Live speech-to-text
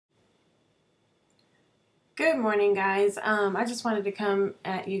Good morning, guys. I just wanted to come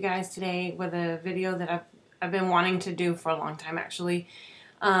at you guys today with a video that I've been wanting to do for a long time, actually.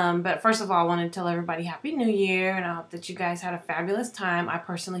 But first of all, I want to tell everybody Happy New Year, and I hope that you guys had a fabulous time. I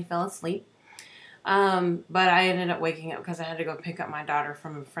personally fell asleep, but I ended up waking up because I had to go pick up my daughter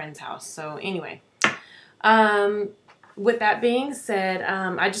from a friend's house. So anyway, um, with that being said,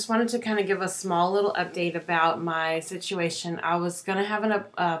 I just wanted to kind of give a small little update about my situation. I was going to have an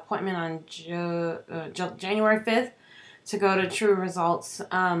appointment on January 5th to go to True Results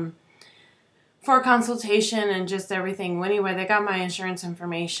for a consultation and just everything. Well, anyway, they got my insurance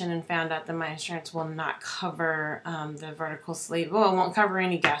information and found out that my insurance will not cover the vertical sleeve. Well, it won't cover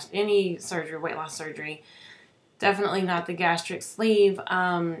any surgery, weight loss surgery. Definitely not the gastric sleeve,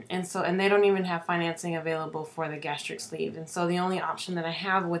 and they don't even have financing available for the gastric sleeve. And so the only option that I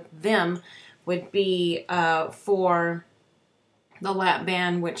have with them would be for the lap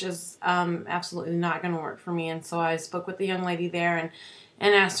band, which is absolutely not going to work for me. And so I spoke with the young lady there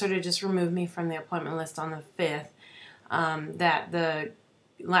and asked her to just remove me from the appointment list on the 5th, that the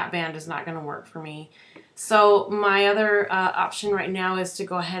lap band is not going to work for me. So my other option right now is to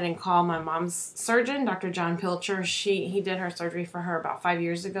go ahead and call my mom's surgeon, Dr. John Pilcher. He did her surgery for her about 5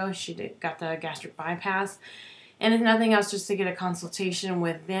 years ago. She got the gastric bypass. And if nothing else, just to get a consultation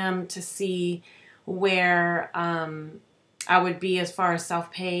with them to see where I would be as far as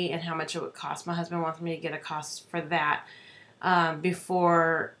self-pay and how much it would cost. My husband wants me to get a cost for that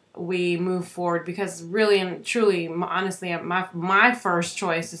before we move forward, because really and truly, honestly, my first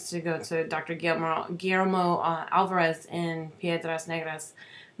choice is to go to Dr. Guillermo Alvarez in Piedras Negras,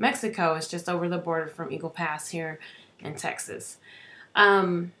 Mexico. It's just over the border from Eagle Pass here in Texas.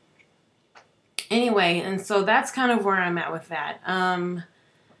 Anyway, and so that's kind of where I'm at with that.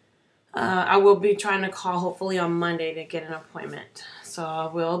 I will be trying to call hopefully on Monday to get an appointment. So I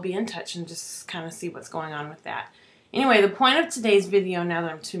will be in touch and just kind of see what's going on with that. Anyway, the point of today's video, now that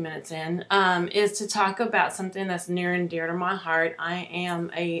I'm 2 minutes in, is to talk about something that's near and dear to my heart. I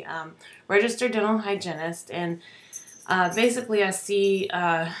am a registered dental hygienist, and basically I see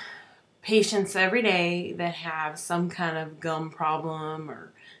patients every day that have some kind of gum problem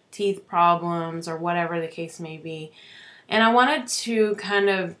or teeth problems or whatever the case may be. And I wanted to kind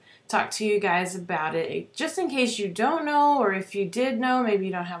of talk to you guys about it, just in case you don't know, or if you did know, maybe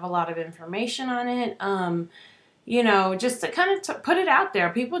you don't have a lot of information on it. You know, just to kind of put it out there.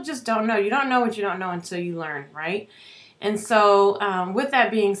 People just don't know. You don't know what you don't know until you learn, right? And so with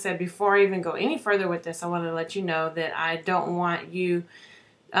that being said, before I even go any further with this, I want to let you know that I don't want you,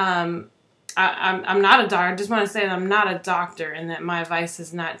 I'm not a doctor. I just want to say that I'm not a doctor, and that my advice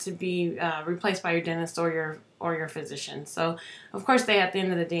is not to be replaced by your dentist or your physician. So, of course, they at the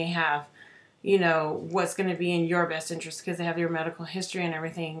end of the day have, you know, what's going to be in your best interest, because they have your medical history and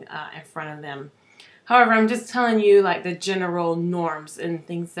everything in front of them. However, I'm just telling you like the general norms and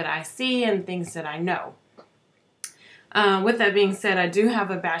things that I see and things that I know. With that being said, I do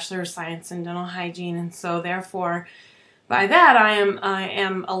have a Bachelor of Science in Dental Hygiene, and so therefore, by that, I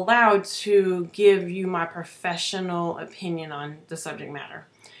am allowed to give you my professional opinion on the subject matter.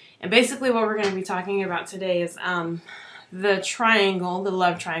 And basically what we're going to be talking about today is the triangle, the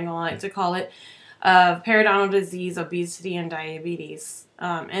love triangle I like to call it, of periodontal disease, obesity, and diabetes.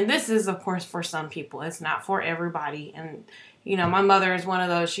 And this is, of course, for some people. It's not for everybody. And, you know, my mother is one of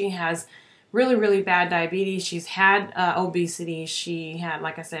those. She has really, really bad diabetes. She's had obesity. She had,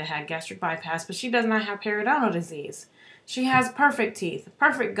 like I said, had gastric bypass, but she does not have periodontal disease. She has perfect teeth,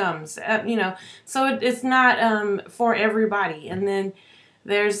 perfect gums, you know, so it's not for everybody. And then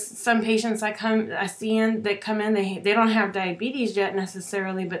there's some patients I see that come in, they don't have diabetes yet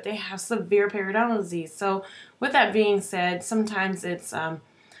necessarily, but they have severe periodontal disease. So with that being said, sometimes it's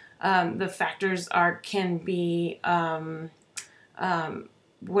the factors can be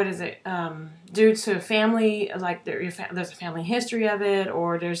due to family, like there's a family history of it,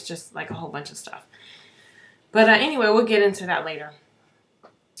 or there's just like a whole bunch of stuff. But anyway, we'll get into that later.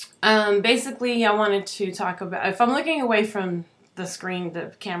 Basically, I wanted to talk about, if I'm looking away from the screen,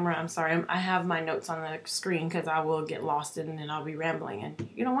 the camera, I'm sorry, I have my notes on the screen because I will get lost and then I'll be rambling, and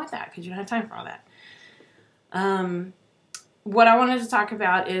you don't want that because you don't have time for all that. What I wanted to talk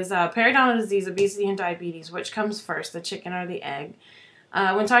about is periodontal disease, obesity, and diabetes. Which comes first, the chicken or the egg?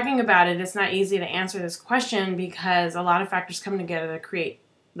 When talking about it, it's not easy to answer this question because a lot of factors come together to create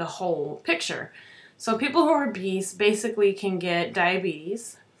the whole picture. So people who are obese basically can get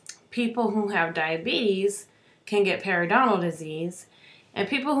diabetes. People who have diabetes can get periodontal disease, and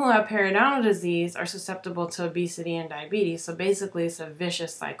people who have periodontal disease are susceptible to obesity and diabetes. So basically it's a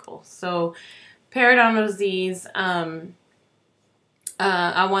vicious cycle. So periodontal disease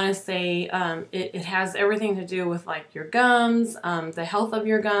I want to say it has everything to do with like your gums, the health of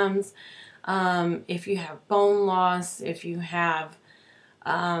your gums. If you have bone loss, if you have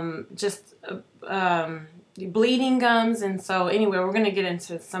just bleeding gums. And so anyway, we're going to get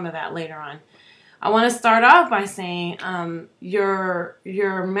into some of that later on. I want to start off by saying your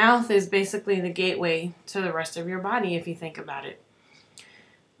mouth is basically the gateway to the rest of your body if you think about it.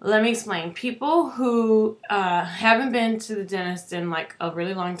 Let me explain. People who haven't been to the dentist in like a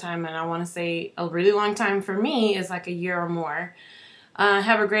really long time, and I want to say a really long time for me is like a year or more,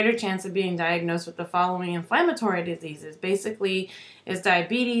 have a greater chance of being diagnosed with the following inflammatory diseases. Basically, is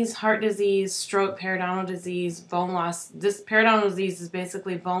diabetes, heart disease, stroke, periodontal disease, bone loss. This periodontal disease is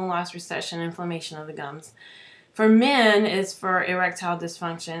basically bone loss, recession, inflammation of the gums. For men, it's for erectile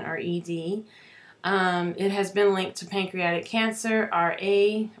dysfunction, or ED. It has been linked to pancreatic cancer, RA,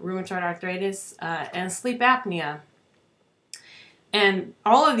 rheumatoid arthritis, and sleep apnea. And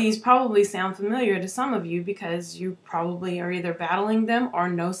all of these probably sound familiar to some of you because you probably are either battling them or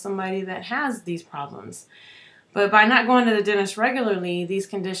know somebody that has these problems. But by not going to the dentist regularly, these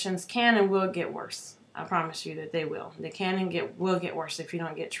conditions can and will get worse. I promise you that they will. They can and will get worse if you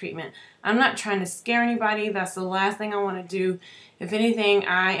don't get treatment. I'm not trying to scare anybody. That's the last thing I want to do. If anything,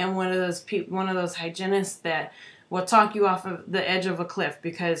 I am one of those hygienists that will talk you off of the edge of a cliff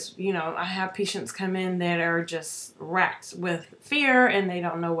because, you know, I have patients come in that are just racked with fear and they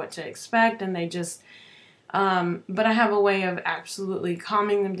don't know what to expect, and they just but I have a way of absolutely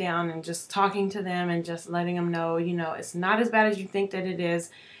calming them down and just talking to them and just letting them know, you know, it's not as bad as you think that it is.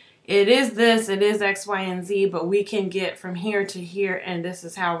 It is this, it is X, Y, and Z, but we can get from here to here, and this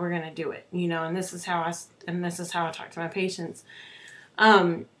is how we're going to do it, you know, and this is how I talk to my patients.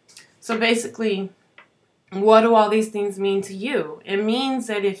 So basically, what do all these things mean to you? It means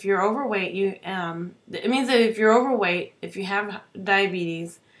that if you're overweight, if you have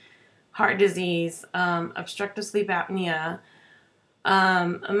diabetes, heart disease, obstructive sleep apnea,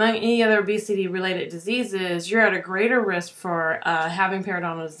 among any other obesity-related diseases, you're at a greater risk for having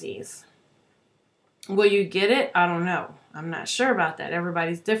periodontal disease. Will you get it? I don't know. I'm not sure about that.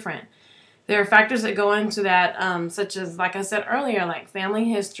 Everybody's different. There are factors that go into that, such as, like I said earlier, like family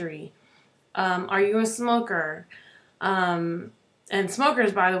history. Are you a smoker? And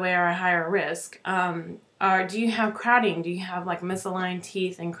smokers, by the way, are a higher risk. Do you have crowding? Do you have like misaligned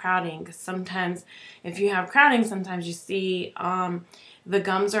teeth and crowding? Because sometimes if you have crowding, sometimes you see the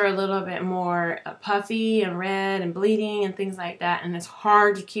gums are a little bit more puffy and red and bleeding and things like that. And it's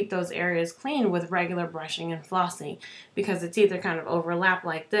hard to keep those areas clean with regular brushing and flossing because the teeth are kind of overlapped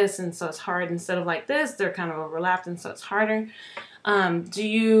like this. And so it's hard. Instead of like this, they're kind of overlapped, and so it's harder. Do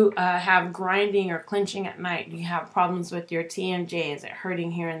you have grinding or clenching at night? Do you have problems with your TMJ? Is it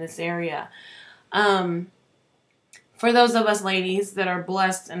hurting here in this area? For those of us ladies that are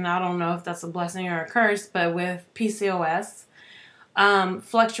blessed, and I don't know if that's a blessing or a curse, but with PCOS,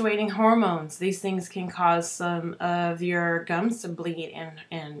 fluctuating hormones, these things can cause some of your gums to bleed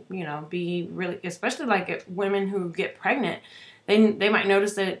and you know, be really, especially like women who get pregnant, they might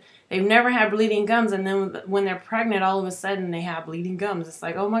notice that they've never had bleeding gums, and then when they're pregnant, all of a sudden they have bleeding gums. It's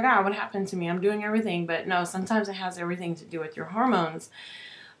like, oh my God, what happened to me? I'm doing everything. But no, sometimes it has everything to do with your hormones.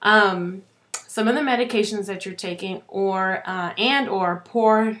 Some of the medications that you're taking or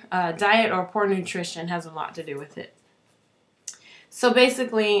poor diet or poor nutrition has a lot to do with it. So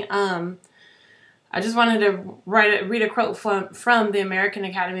basically, I just wanted to read a quote from the American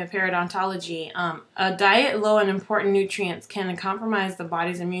Academy of Periodontology. A diet low in important nutrients can compromise the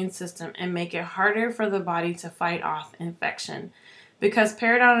body's immune system and make it harder for the body to fight off infection. Because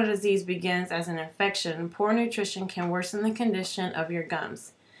periodontal disease begins as an infection, poor nutrition can worsen the condition of your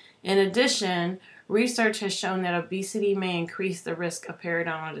gums. In addition, research has shown that obesity may increase the risk of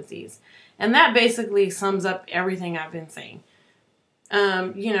periodontal disease. And that basically sums up everything I've been saying.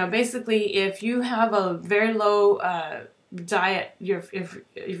 You know, basically, if you have a very low diet, if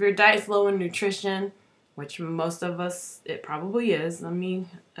your diet's low in nutrition, which most of us, it probably is,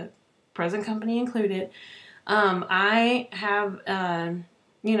 present company included, I have,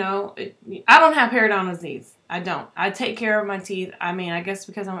 you know, I don't have periodontal disease. I don't. I take care of my teeth. I mean, I guess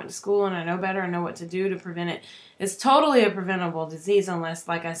because I went to school and I know better, I know what to do to prevent it. It's totally a preventable disease unless,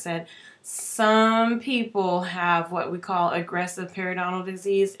 like I said, some people have what we call aggressive periodontal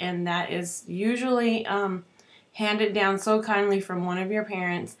disease, and that is usually handed down so kindly from one of your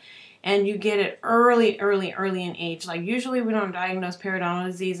parents, and you get it early in age. Like usually we don't diagnose periodontal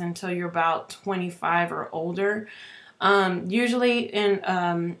disease until you're about 25 or older. Usually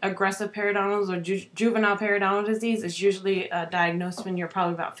in aggressive periodontals or juvenile periodontal disease is usually diagnosed when you're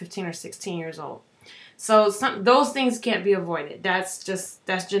probably about 15 or 16 years old. So those things can't be avoided. That's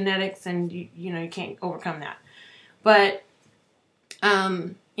genetics, and you know, you can't overcome that. But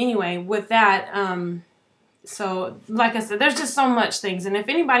anyway, with that, so like I said, there's just so much things. And if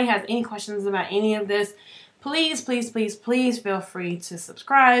anybody has any questions about any of this, please, please, please, please feel free to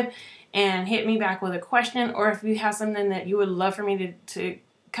subscribe and hit me back with a question. Or if you have something that you would love for me to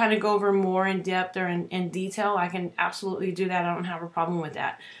kind of go over more in depth or in detail, I can absolutely do that. I don't have a problem with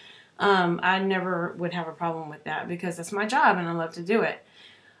that. I never would have a problem with that because it's my job and I love to do it.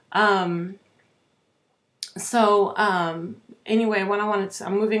 Anyway,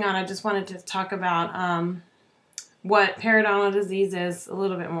 I'm moving on. I just wanted to talk about what periodontal disease is a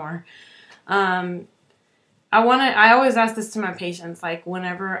little bit more. I always ask this to my patients, like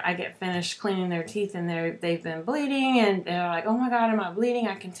whenever I get finished cleaning their teeth and they've been bleeding and they're like, oh my God, am I bleeding?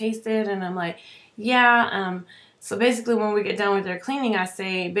 I can taste it. And I'm like, yeah. So basically when we get done with their cleaning, I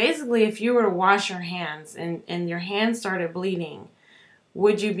say, basically if you were to wash your hands and your hands started bleeding,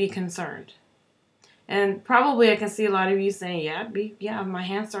 would you be concerned? And probably I can see a lot of you saying, yeah, my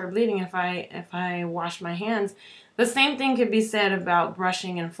hands start bleeding if I wash my hands. The same thing could be said about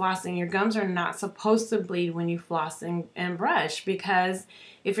brushing and flossing. Your gums are not supposed to bleed when you floss and brush, because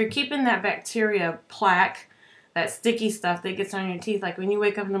if you're keeping that bacteria plaque, that sticky stuff that gets on your teeth, like when you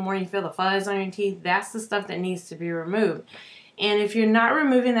wake up in the morning, you feel the fuzz on your teeth, that's the stuff that needs to be removed. And if you're not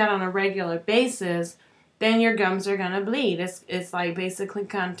removing that on a regular basis, then your gums are going to bleed. It's like basically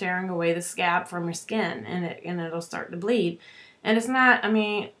kind of tearing away the scab from your skin, and it'll start to bleed. And it's not, I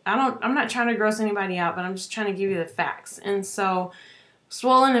mean, I'm not trying to gross anybody out, but I'm just trying to give you the facts. And so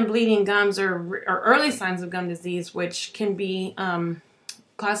swollen and bleeding gums are early signs of gum disease, which can be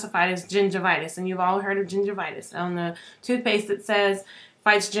classified as gingivitis. And you've all heard of gingivitis. On the toothpaste it says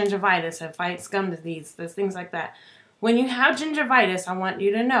fights gingivitis, it fights gum disease, there's things like that. When you have gingivitis, I want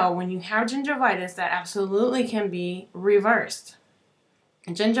you to know, when you have gingivitis, that absolutely can be reversed.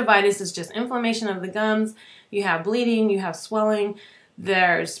 And gingivitis is just inflammation of the gums. You have bleeding, you have swelling,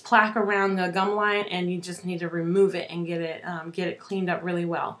 there's plaque around the gum line, and you just need to remove it and get it cleaned up really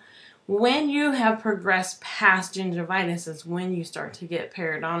well. When you have progressed past gingivitis is when you start to get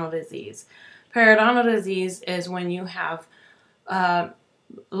periodontal disease. Periodontal disease is when you have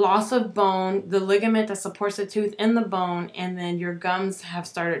loss of bone, the ligament that supports the tooth in the bone, and then your gums have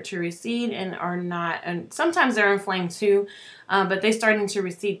started to recede and are not, and sometimes they're inflamed too, but they're starting to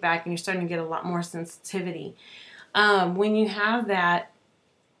recede back and you're starting to get a lot more sensitivity. When you have that,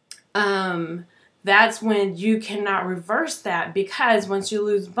 that's when you cannot reverse that, because once you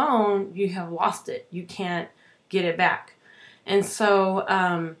lose bone, you have lost it. You can't get it back. And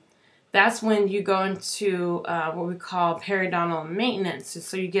so that's when you go into what we call periodontal maintenance.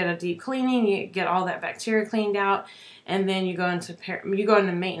 So you get a deep cleaning, you get all that bacteria cleaned out, and then you go into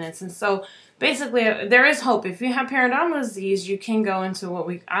maintenance. And so basically, there is hope. If you have periodontal disease, you can go into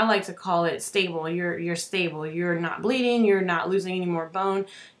what I like to call it stable. You're stable. You're not bleeding. You're not losing any more bone.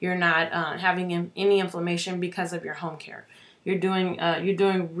 You're not having any inflammation because of your home care. You're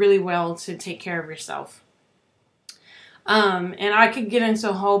doing really well to take care of yourself. And I could get into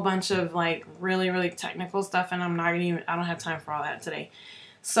a whole bunch of like really, really technical stuff, and I don't have time for all that today.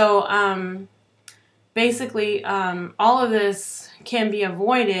 So, basically, all of this can be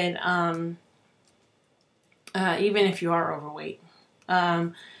avoided, even if you are overweight.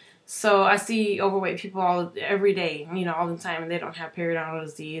 So I see overweight people every day, all the time, and they don't have periodontal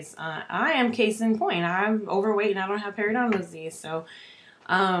disease. I am case in point. I'm overweight and I don't have periodontal disease. So,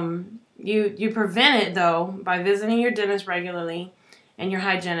 you prevent it though by visiting your dentist regularly and your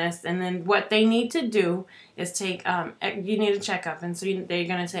hygienist, and then what they need to do is you need a checkup, and so they're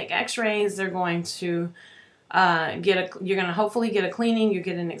going to take x-rays, they're going to you're going to hopefully get a cleaning, you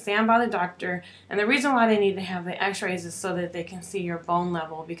get an exam by the doctor, and the reason why they need to have the x-rays is so that they can see your bone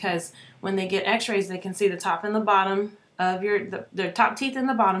level, because when they get x-rays they can see the top and the bottom of the top teeth and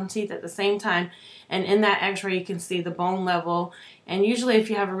the bottom teeth at the same time, and in that x-ray you can see the bone level. And usually if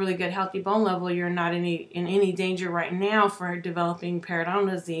you have a really good healthy bone level, you're not in any danger right now for developing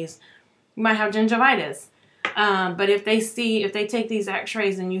periodontal disease. You might have gingivitis, but if they take these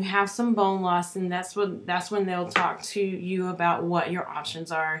x-rays and you have some bone loss, and that's when they'll talk to you about what your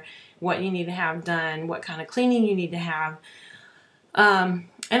options are, what you need to have done, what kind of cleaning you need to have.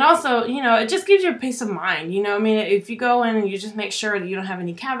 And also, it just gives you a peace of mind. I mean, if you go in and you just make sure that you don't have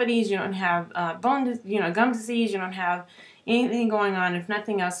any cavities, you don't have gum disease, you don't have anything going on, if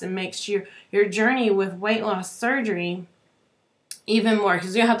nothing else, it makes your journey with weight loss surgery even more,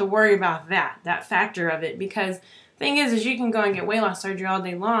 because you don't have to worry about that factor of it. Because the thing is you can go and get weight loss surgery all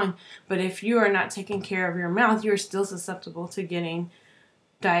day long, but if you are not taking care of your mouth, you're still susceptible to getting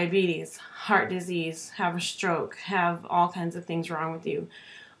diabetes, heart disease, have a stroke, have all kinds of things wrong with you.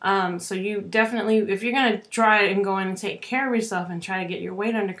 So you definitely, if you're going to try and go in and take care of yourself and try to get your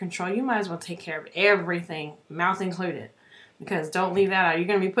weight under control, you might as well take care of everything, mouth included. Because don't leave that out. You're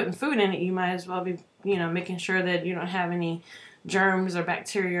going to be putting food in it. You might as well be, making sure that you don't have any germs or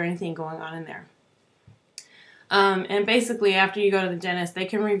bacteria or anything going on in there. And basically, after you go to the dentist, they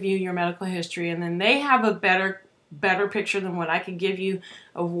can review your medical history, and then they have a better picture than what I could give you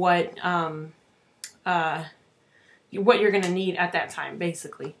of what you're going to need at that time,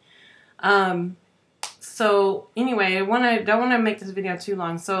 basically. So anyway, don't want to make this video too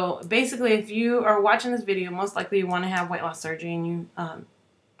long. So basically, if you are watching this video, most likely you want to have weight loss surgery, and you,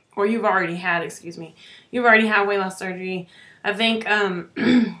 or you've already had, you've already had weight loss surgery. I think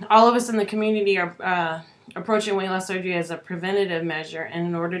all of us in the community are approaching weight loss surgery as a preventative measure, and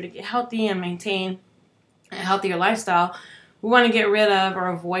in order to get healthy and maintain a healthier lifestyle, we want to get rid of or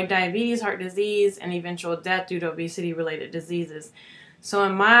avoid diabetes, heart disease, and eventual death due to obesity-related diseases. So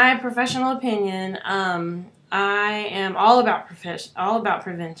in my professional opinion, I am all about prevention.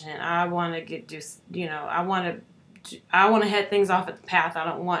 I want to I want to head things off at the path. I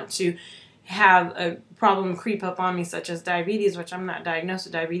don't want to have a problem creep up on me, such as diabetes, which I'm not diagnosed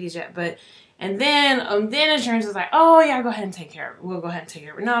with diabetes yet. And then insurance is like, oh yeah, go ahead and take care of it. We'll go ahead and take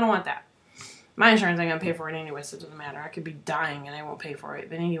care of it. No, I don't want that. My insurance ain't gonna pay for it anyway, so it doesn't matter. I could be dying and they won't pay for it.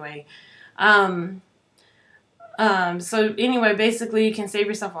 But anyway, so anyway, basically you can save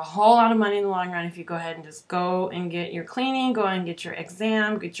yourself a whole lot of money in the long run if you go ahead and just go and get your cleaning, go and get your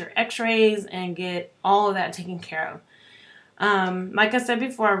exam, get your x-rays, and get all of that taken care of. Like I said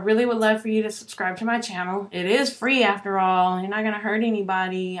before, I really would love for you to subscribe to my channel. It is free after all. You're not going to hurt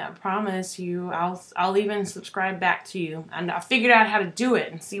anybody. I promise you. I'll even subscribe back to you. And I figured out how to do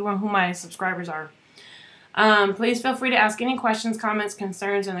it and see who my subscribers are. Please feel free to ask any questions, comments,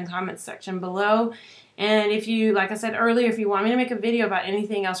 concerns in the comments section below. And if you, like I said earlier, if you want me to make a video about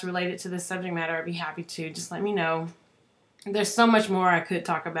anything else related to this subject matter, I'd be happy to. Just let me know. There's so much more I could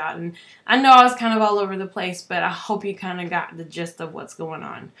talk about, and I know I was kind of all over the place, but I hope you kind of got the gist of what's going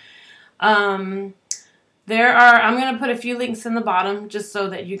on. I'm going to put a few links in the bottom just so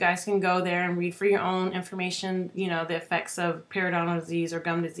that you guys can go there and read for your own information, the effects of periodontal disease or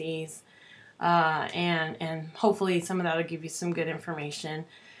gum disease, and hopefully some of that will give you some good information.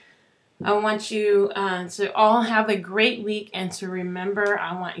 I want you to all have a great week, and to remember,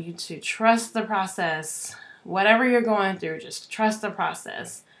 I want you to trust the process. Whatever you're going through, just trust the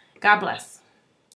process. God bless.